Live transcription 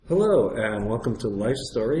Hello, and welcome to Life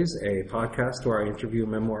Stories, a podcast where I interview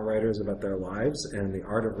memoir writers about their lives and the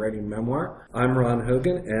art of writing memoir. I'm Ron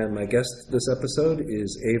Hogan, and my guest this episode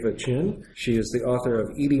is Ava Chin. She is the author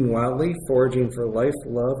of Eating Wildly, Foraging for Life,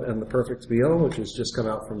 Love, and the Perfect Meal, which has just come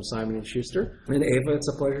out from Simon & Schuster. And Ava, it's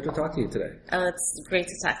a pleasure to talk to you today. Oh, it's great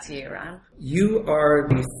to talk to you, Ron. You are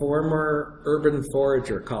the former urban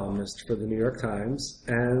forager columnist for the New York Times,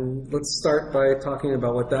 and let's start by talking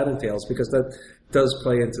about what that entails, because that does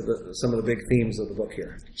play into some of the big themes of the book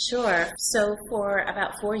here. Sure. So for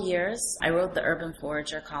about 4 years, I wrote the Urban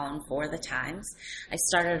Forager column for the Times. I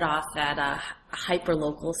started off at a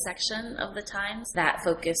hyper-local section of the Times that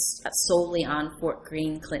focused solely on Fort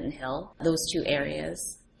Greene, Clinton Hill, those two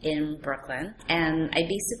areas in Brooklyn. And I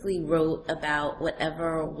basically wrote about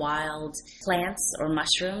whatever wild plants or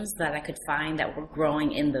mushrooms that I could find that were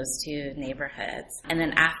growing in those two neighborhoods. And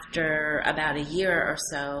then after about a year or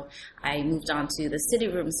so, I moved on to the city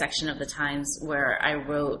room section of the Times where I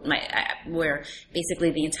wrote where basically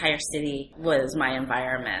the entire city was my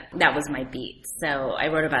environment. That was my beat. So I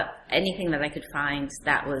wrote about anything that I could find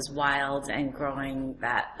that was wild and growing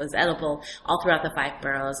that was edible all throughout the 5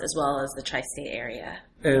 boroughs as well as the tri-state area.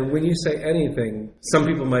 And when you say anything, some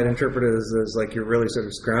people might interpret it as like you're really sort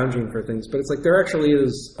of scrounging for things, but it's like there actually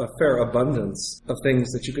is a fair abundance of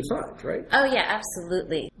things that you could find, right? Oh, yeah,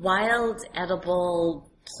 absolutely. Wild, edible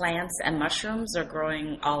plants and mushrooms are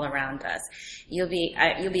growing all around us. You'll be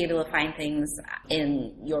able to find things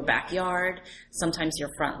in your backyard, sometimes your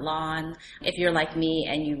front lawn. If you're like me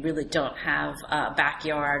and you really don't have a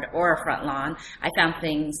backyard or a front lawn, I found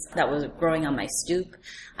things that was growing on my stoop.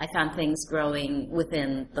 I found things growing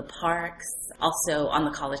within the parks, also on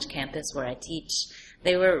the college campus where I teach.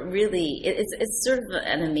 They were really, it's sort of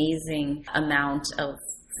an amazing amount of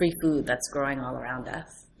free food that's growing all around us.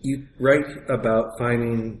 You write about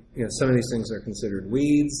finding, some of these things are considered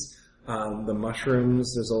weeds. The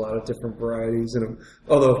mushrooms, there's a lot of different varieties. And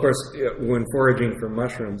although, of course, when foraging for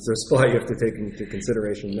mushrooms, there's a lot you have to take into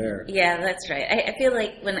consideration there. Yeah, that's right. I feel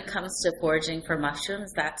like when it comes to foraging for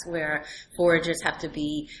mushrooms, that's where foragers have to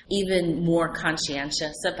be even more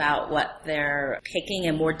conscientious about what they're picking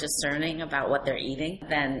and more discerning about what they're eating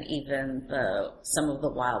than even some of the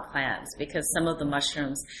wild plants. Because some of the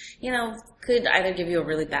mushrooms, could either give you a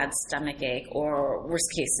really bad stomach ache or,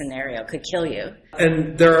 worst case scenario, could kill you.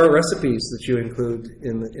 And there are recipes that you include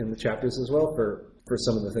in the chapters as well for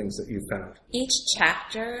some of the things that you found. Each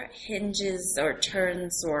chapter hinges or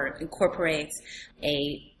turns or incorporates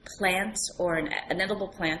a plant or an edible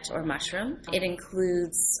plant or mushroom. It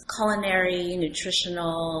includes culinary,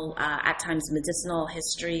 nutritional, at times medicinal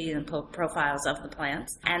history and profiles of the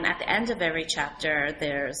plants. And at the end of every chapter,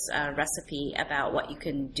 there's a recipe about what you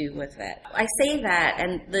can do with it. I say that,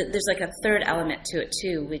 and there's like a third element to it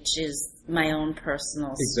too, which is my own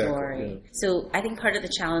personal story. Yeah. So I think part of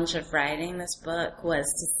the challenge of writing this book was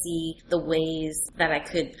to see the ways that I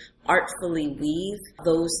could artfully weave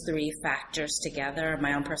those 3 factors together,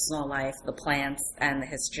 my own personal life, the plants, and the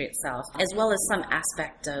history itself, as well as some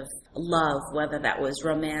aspect of love, whether that was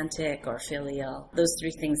romantic or filial. Those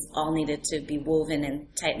 3 things all needed to be woven in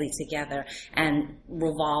tightly together and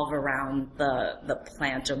revolve around the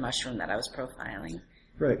plant or mushroom that I was profiling.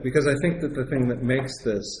 Right, because I think that the thing that makes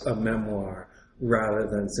this a memoir rather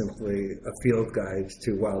than simply a field guide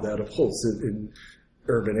to wild edibles in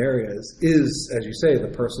urban areas is, as you say, the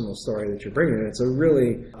personal story that you're bringing. It's a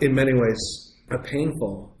really, in many ways, a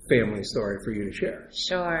painful family story for you to share.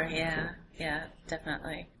 Sure, yeah,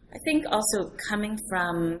 definitely. I think also coming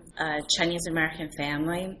from a Chinese-American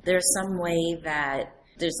family, there's some way that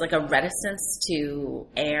there's like a reticence to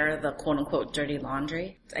air the quote-unquote dirty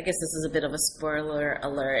laundry. I guess this is a bit of a spoiler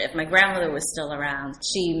alert. If my grandmother was still around,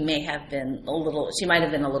 she might have been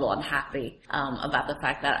a little unhappy about the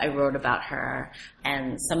fact that I wrote about her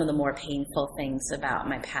and some of the more painful things about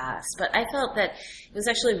my past. But I felt that it was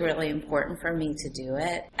actually really important for me to do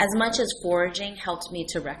it. As much as foraging helped me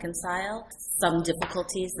to reconcile some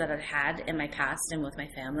difficulties that I'd had in my past and with my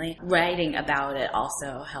family, writing about it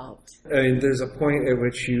also helped. I mean, there's a point at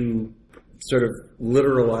which you sort of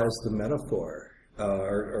literalize the metaphor.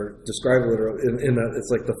 Or describe literally in that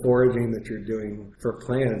it's like the foraging that you're doing for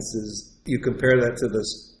plants is you compare that to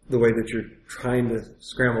the way that you're trying to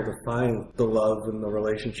scramble to find the love and the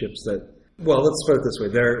relationships that, well, let's put it this way,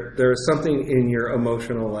 there is something in your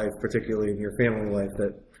emotional life, particularly in your family life,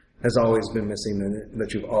 that has always been missing and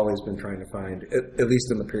that you've always been trying to find, at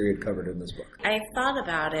least in the period covered in this book? I've thought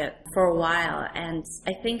about it for a while, and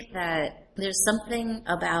I think that there's something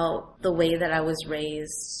about the way that I was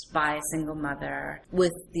raised by a single mother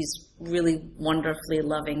with these really wonderfully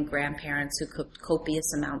loving grandparents who cooked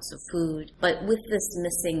copious amounts of food, but with this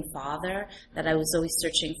missing father that I was always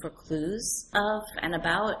searching for clues of and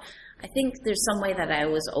about. I think there's some way that I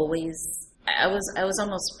was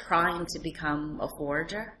almost primed to become a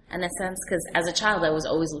forager in a sense, because as a child I was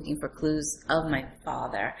always looking for clues of my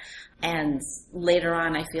father. And later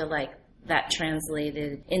on I feel like that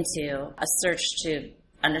translated into a search to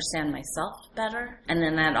understand myself better. And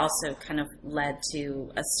then that also kind of led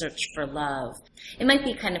to a search for love. It might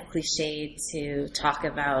be kind of cliched to talk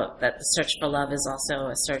about that the search for love is also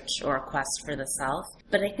a search or a quest for the self,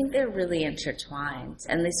 but I think they're really intertwined,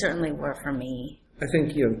 and they certainly were for me. I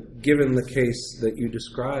think, given the case that you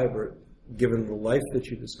describe, or given the life that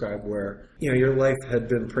you describe, where, your life had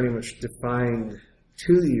been pretty much defined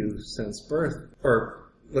to you since birth, or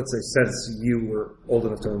let's say since you were old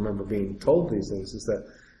enough to remember being told these things, is that,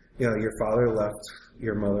 your father left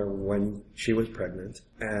your mother when she was pregnant.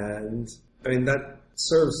 And, that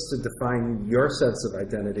serves to define your sense of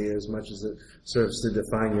identity as much as it serves to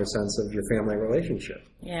define your sense of your family relationship.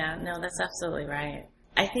 Yeah, no, that's absolutely right.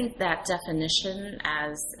 I think that definition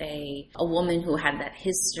as a woman who had that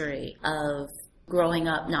history of growing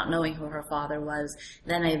up not knowing who her father was,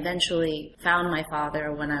 then I eventually found my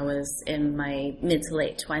father when I was in my mid to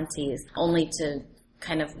late 20s, only to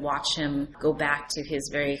kind of watch him go back to his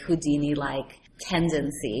very Houdini-like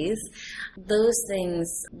tendencies. Those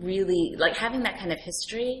things really, like having that kind of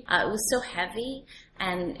history, it was so heavy,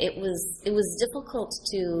 and it was difficult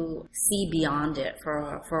to see beyond it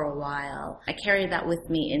for a while. I carried that with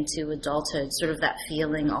me into adulthood, sort of that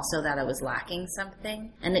feeling also that I was lacking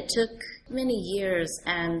something. And it took many years,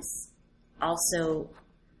 and also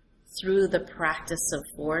through the practice of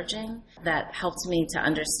foraging, that helped me to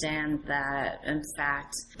understand that, in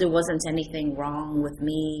fact, there wasn't anything wrong with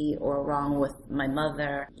me or wrong with my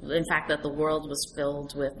mother. In fact, that the world was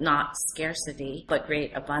filled with not scarcity, but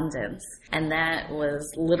great abundance. And that was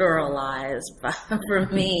literalized for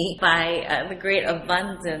me by the great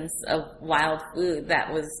abundance of wild food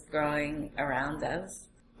that was growing around us.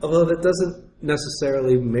 Although that doesn't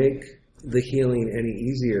necessarily make the healing any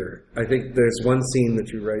easier. I think there's one scene that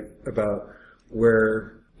you write about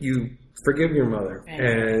where you forgive your mother, right,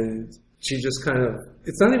 and she just kind of,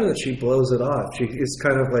 it's not even that she blows it off. She is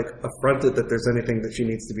kind of like affronted that there's anything that she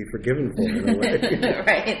needs to be forgiven for in a way.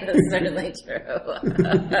 Right, that's certainly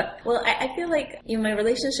true. Well, I feel like my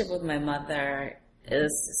relationship with my mother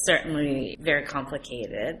is certainly very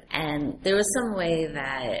complicated, and there was some way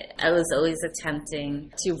that I was always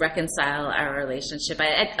attempting to reconcile our relationship.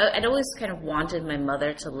 I'd always kind of wanted my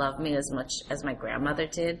mother to love me as much as my grandmother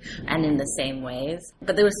did, and in the same ways.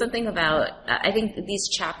 But there was something about, I think these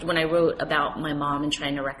chapters, when I wrote about my mom and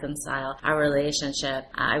trying to reconcile our relationship,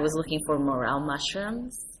 I was looking for morel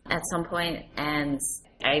mushrooms at some point, and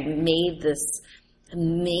I made this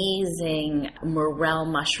amazing morel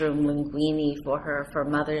mushroom linguine for her for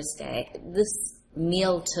Mother's Day. This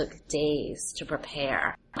meal took days to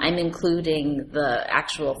prepare. I'm including the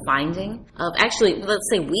actual finding of, actually, let's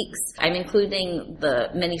say weeks. I'm including the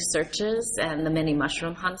many searches and the many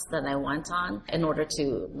mushroom hunts that I went on in order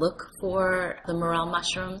to look for the morel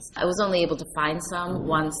mushrooms. I was only able to find some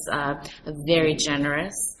once a very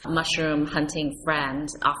generous mushroom hunting friend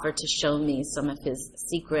offered to show me some of his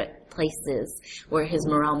secret places where his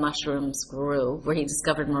morel mushrooms grew, where he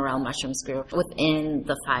discovered morel mushrooms grew within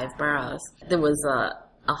the 5 boroughs. There was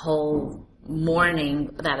a whole morning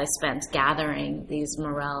that I spent gathering these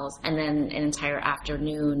morels, and then an entire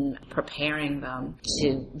afternoon preparing them,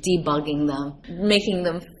 to debugging them, making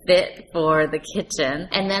them fit for the kitchen.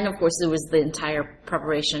 And then, of course, there was the entire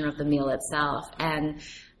preparation of the meal itself. And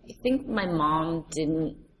I think my mom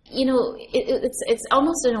didn't, it's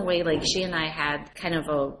almost in a way like she and I had kind of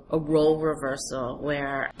a role reversal,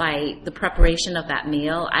 where by the preparation of that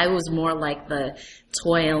meal, I was more like the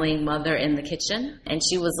toiling mother in the kitchen, and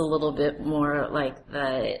she was a little bit more like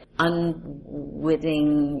the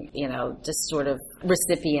unwitting, just sort of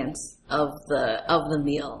recipient of the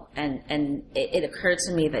meal. And it occurred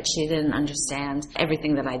to me that she didn't understand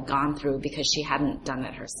everything that I'd gone through because she hadn't done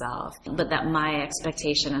it herself, but that my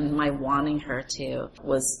expectation and my wanting her to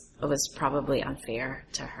was probably unfair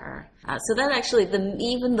to her. So that actually,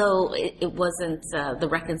 even though it wasn't the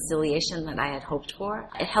reconciliation that I had hoped for,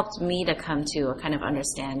 it helped me to come to a kind of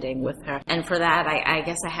understanding with her. And for that, I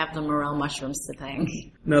guess I have the morel mushrooms to thank.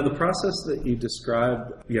 Now, the process that you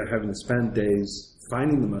described, having to spend days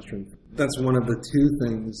finding the mushroom. That's one of the two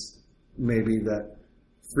things maybe that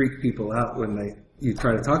freak people out when you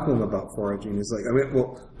try to talk to them about foraging. Is like, I mean,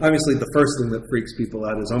 well, obviously the first thing that freaks people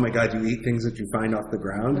out is, oh my God, you eat things that you find off the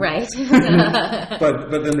ground. Right.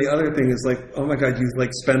 but then the other thing is like, oh my God, you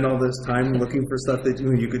like spend all this time looking for stuff that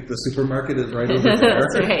the supermarket is right over there.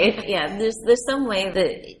 That's right. Yeah, there's some way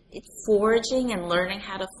that foraging and learning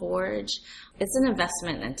how to forage, it's an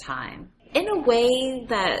investment in time. In a way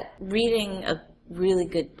that reading a really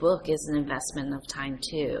good book is an investment of time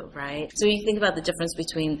too, right? So you think about the difference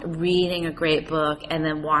between reading a great book and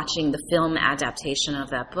then watching the film adaptation of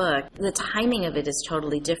that book. The timing of it is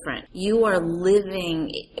totally different. You are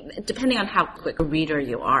living, depending on how quick a reader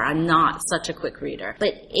you are. I'm not such a quick reader,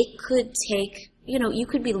 but it could take, you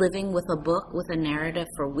could be living with a book, with a narrative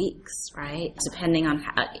for weeks, right? Depending on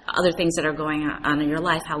other things that are going on in your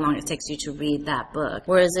life, how long it takes you to read that book.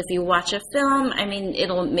 Whereas if you watch a film, I mean,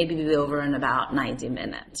 it'll maybe be over in about 90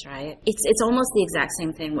 minutes, right? It's almost the exact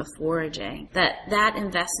same thing with foraging. That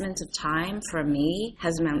investment of time for me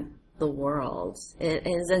has meant the world. It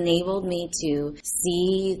has enabled me to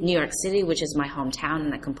see New York City, which is my hometown,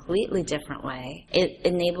 in a completely different way. It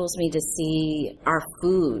enables me to see our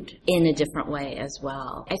food in a different way as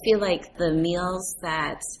well. I feel like the meals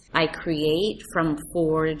that I create from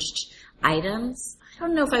foraged items, I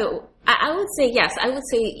don't know if I would say yes, I would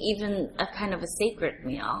say even a kind of a sacred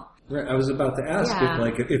meal. Right. I was about to ask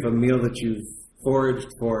if a meal that you've foraged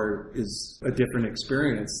for is a different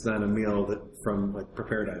experience than a meal from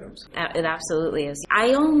prepared items. It absolutely is.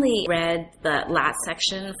 I only read the last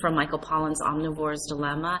section from Michael Pollan's Omnivore's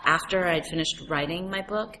Dilemma after I'd finished writing my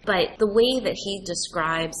book, but the way that he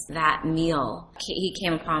describes that meal, he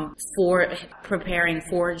came upon preparing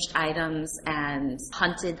foraged items and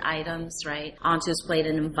hunted items, right, onto his plate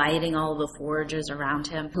and inviting all of the foragers around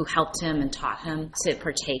him who helped him and taught him to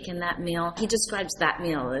partake in that meal. He describes that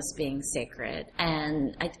meal as being sacred.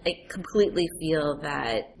 And I completely feel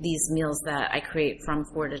that these meals that I create from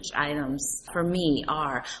foraged items, for me,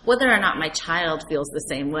 are. Whether or not my child feels the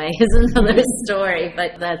same way is another story,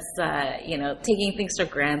 but that's, taking things for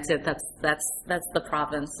granted, that's the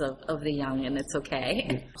province of the young, and it's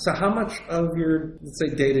okay. So how much of your, let's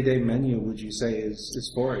say, day-to-day menu would you say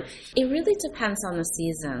is foraged? It really depends on the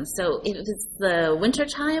season. So if it's the winter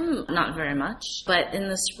time, not very much, but in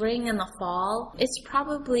the spring and the fall, it's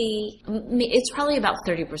probably about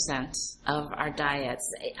 30% of our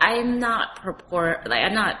diets. I'm not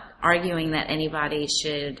arguing that anybody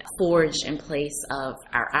should forage in place of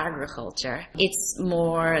our agriculture. It's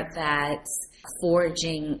more that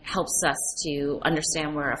foraging helps us to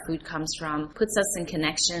understand where our food comes from, puts us in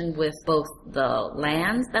connection with both the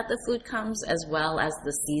land that the food comes as well as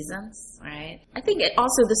the seasons, right? I think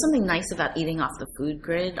there's something nice about eating off the food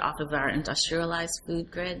grid, off of our industrialized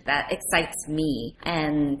food grid, that excites me.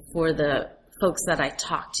 And for the folks that I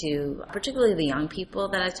talk to, particularly the young people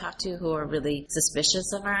that I talk to who are really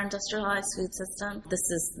suspicious of our industrialized food system, this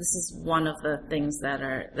is one of the things that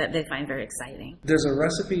they find very exciting. There's a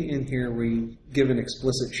recipe in here where you give an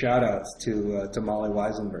explicit shout out to Molly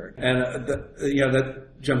Weisenberg, and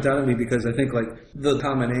that jumped out at me because I think the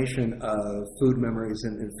combination of food memories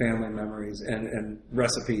and family memories and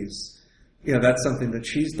recipes. That's something that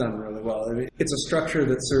she's done really well. I mean, it's a structure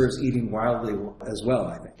that serves eating wildly as well,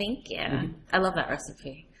 I think. Thank you. Mm-hmm. I love that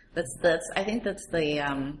recipe. I think that's the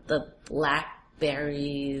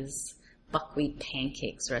blackberries buckwheat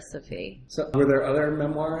pancakes recipe. So were there other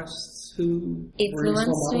memoirists who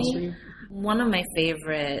influenced me? One of my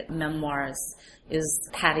favorite memoirs is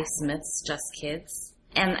Patti Smith's Just Kids.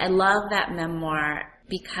 And I love that memoir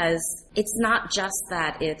because it's not just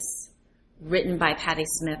that it's written by Patti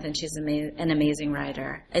Smith, and she's an amazing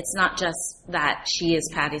writer. It's not just that she is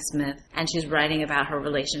Patti Smith and she's writing about her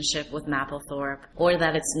relationship with Mapplethorpe, or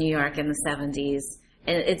that it's New York in the 70s.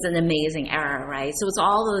 It's an amazing era, right? So it's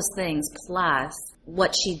all those things, plus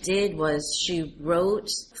what she did was she wrote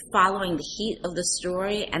following the heat of the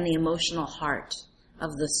story and the emotional heart of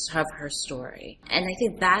her story. And I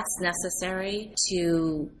think that's necessary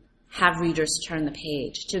to have readers turn the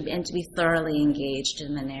page and to be thoroughly engaged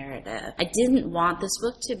in the narrative. I didn't want this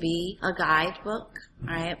book to be a guidebook,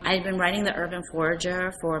 right? I had been writing The Urban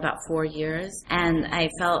Forager for about 4 years, and I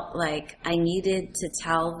felt like I needed to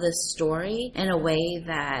tell this story in a way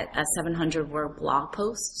that a 700-word blog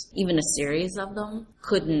post, even a series of them,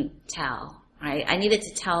 couldn't tell. right? I needed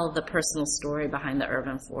to tell the personal story behind the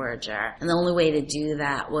urban forager. And the only way to do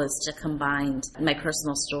that was to combine my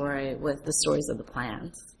personal story with the stories of the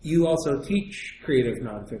plants. You also teach creative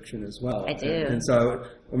nonfiction as well. I do. And so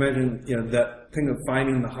I imagine, that thing of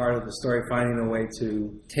finding the heart of the story, finding a way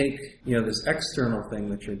to take, this external thing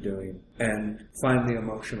that you're doing and find the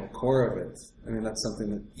emotional core of it. I mean, that's something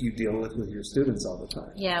that you deal with your students all the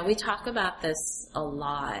time. Yeah, we talk about this a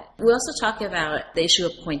lot. We also talk about the issue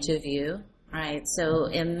of point of view. Right. So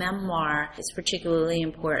in memoir, it's particularly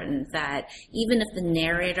important that even if the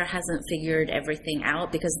narrator hasn't figured everything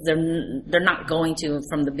out, because they're not going to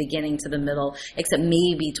from the beginning to the middle, except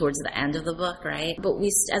maybe towards the end of the book, right? But we,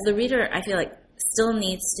 as the reader, I feel like still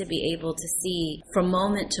needs to be able to see from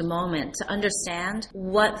moment to moment to understand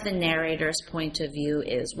what the narrator's point of view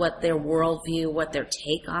is, what their worldview, what their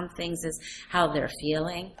take on things is, how they're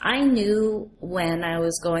feeling. I knew when I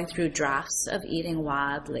was going through drafts of Eating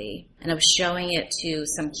Wildly, and I was showing it to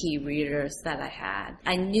some key readers that I had,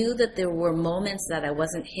 I knew that there were moments that I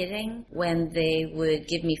wasn't hitting when they would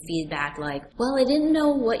give me feedback like, well, I didn't know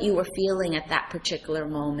what you were feeling at that particular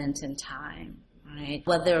moment in time. Right.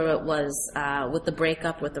 Whether it was with the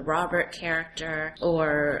breakup with the Robert character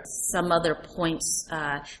or some other points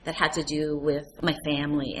that had to do with my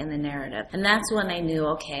family and the narrative. And that's when I knew,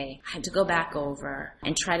 okay, I had to go back over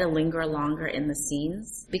and try to linger longer in the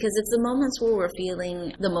scenes, because it's the moments where we're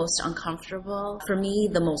feeling the most uncomfortable, for me,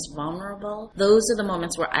 the most vulnerable. Those are the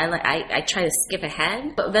moments where I try to skip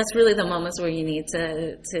ahead, but that's really the moments where you need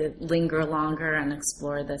to linger longer and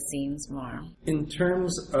explore the scenes more. In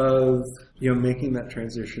terms of making that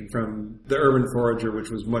transition from the urban forager, which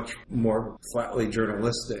was much more flatly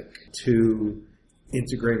journalistic, to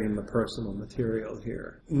integrating the personal material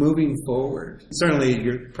here. Moving forward, certainly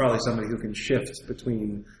you're probably somebody who can shift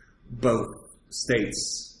between both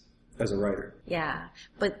states as a writer. Yeah,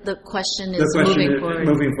 but the question is moving forward.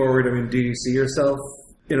 Moving forward, I mean, do you see yourself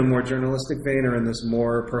in a more journalistic vein or in this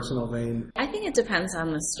more personal vein? I think it depends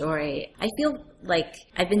on the story. I feel like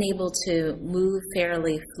I've been able to move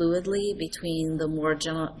fairly fluidly between the more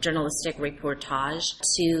journalistic reportage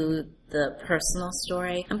to the personal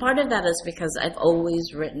story. And part of that is because I've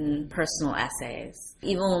always written personal essays.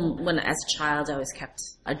 Even when, as a child, I always kept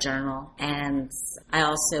a journal. And I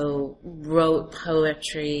also wrote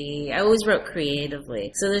poetry. I always wrote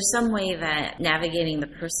creatively. So there's some way that navigating the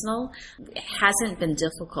personal hasn't been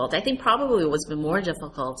difficult. I think probably what's been more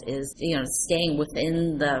difficult is, staying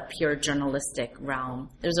within the pure journalistic realm.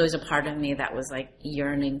 There's always a part of me that was like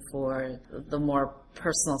yearning for the more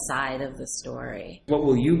personal side of the story. What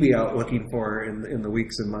will you be out looking for in the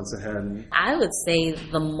weeks and months ahead? I would say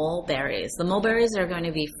the mulberries. The mulberries are going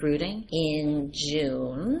to be fruiting in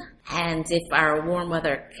June. And if our warm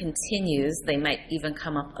weather continues, they might even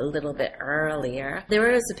come up a little bit earlier.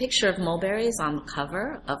 There is a picture of mulberries on the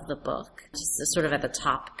cover of the book, just sort of at the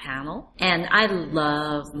top panel. And I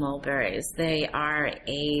love mulberries. They are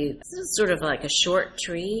sort of like a short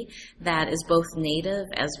tree that is both native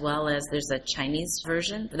as well as there's a Chinese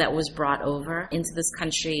version that was brought over into this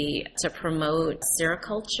country to promote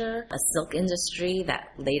sericulture, a silk industry that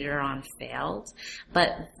later on failed.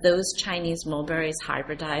 But those Chinese mulberries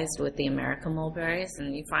hybridized with the American mulberries,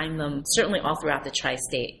 and you find them certainly all throughout the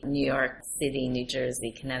tri-state, New York City, New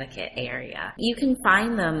Jersey, Connecticut area. You can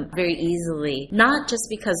find them very easily, not just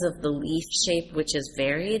because of the leaf shape, which is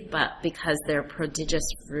varied, but because they're prodigious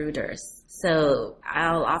fruiters. So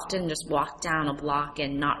I'll often just walk down a block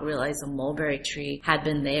and not realize a mulberry tree had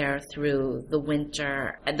been there through the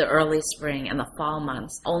winter, the early spring, and the fall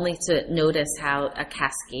months, only to notice how a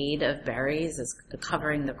cascade of berries is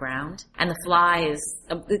covering the ground. And the flies,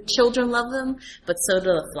 the children love them, but so do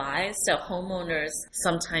the flies. So homeowners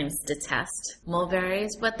sometimes detest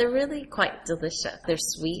mulberries, but they're really quite delicious. They're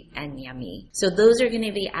sweet and yummy. So those are going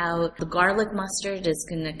to be out. The garlic mustard is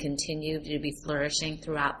going to continue to be flourishing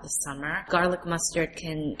throughout the summer. Garlic mustard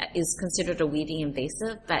is considered a weedy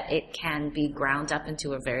invasive, but it can be ground up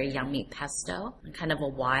into a very yummy pesto, kind of a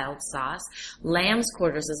wild sauce. Lamb's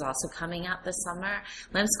quarters is also coming out this summer.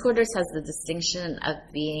 Lamb's quarters has the distinction of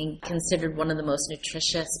being considered one of the most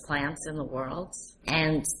nutritious plants in the world.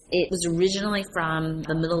 And it was originally from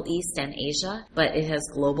the Middle East and Asia, but it has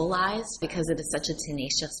globalized because it is such a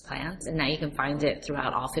tenacious plant. And now you can find it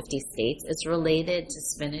throughout all 50 states. It's related to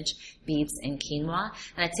spinach, beets, and quinoa.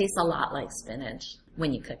 And it tastes a lot like spinach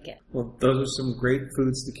when you cook it. Well, those are some great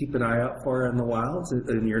foods to keep an eye out for in the wilds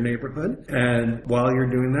in your neighborhood. And while you're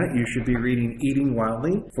doing that, you should be reading Eating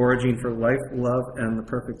Wildly, Foraging for Life, Love, and the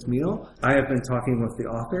Perfect Meal. I have been talking with the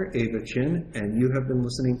author, Ava Chin, and you have been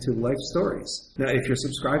listening to Life Stories. Now, if you're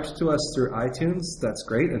subscribed to us through iTunes, that's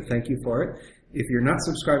great, and thank you for it. If you're not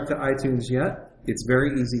subscribed to iTunes yet, it's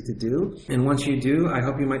very easy to do. And once you do, I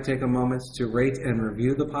hope you might take a moment to rate and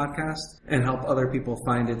review the podcast and help other people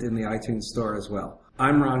find it in the iTunes store as well.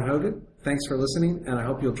 I'm Ron Hogan. Thanks for listening, and I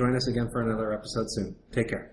hope you'll join us again for another episode soon. Take care.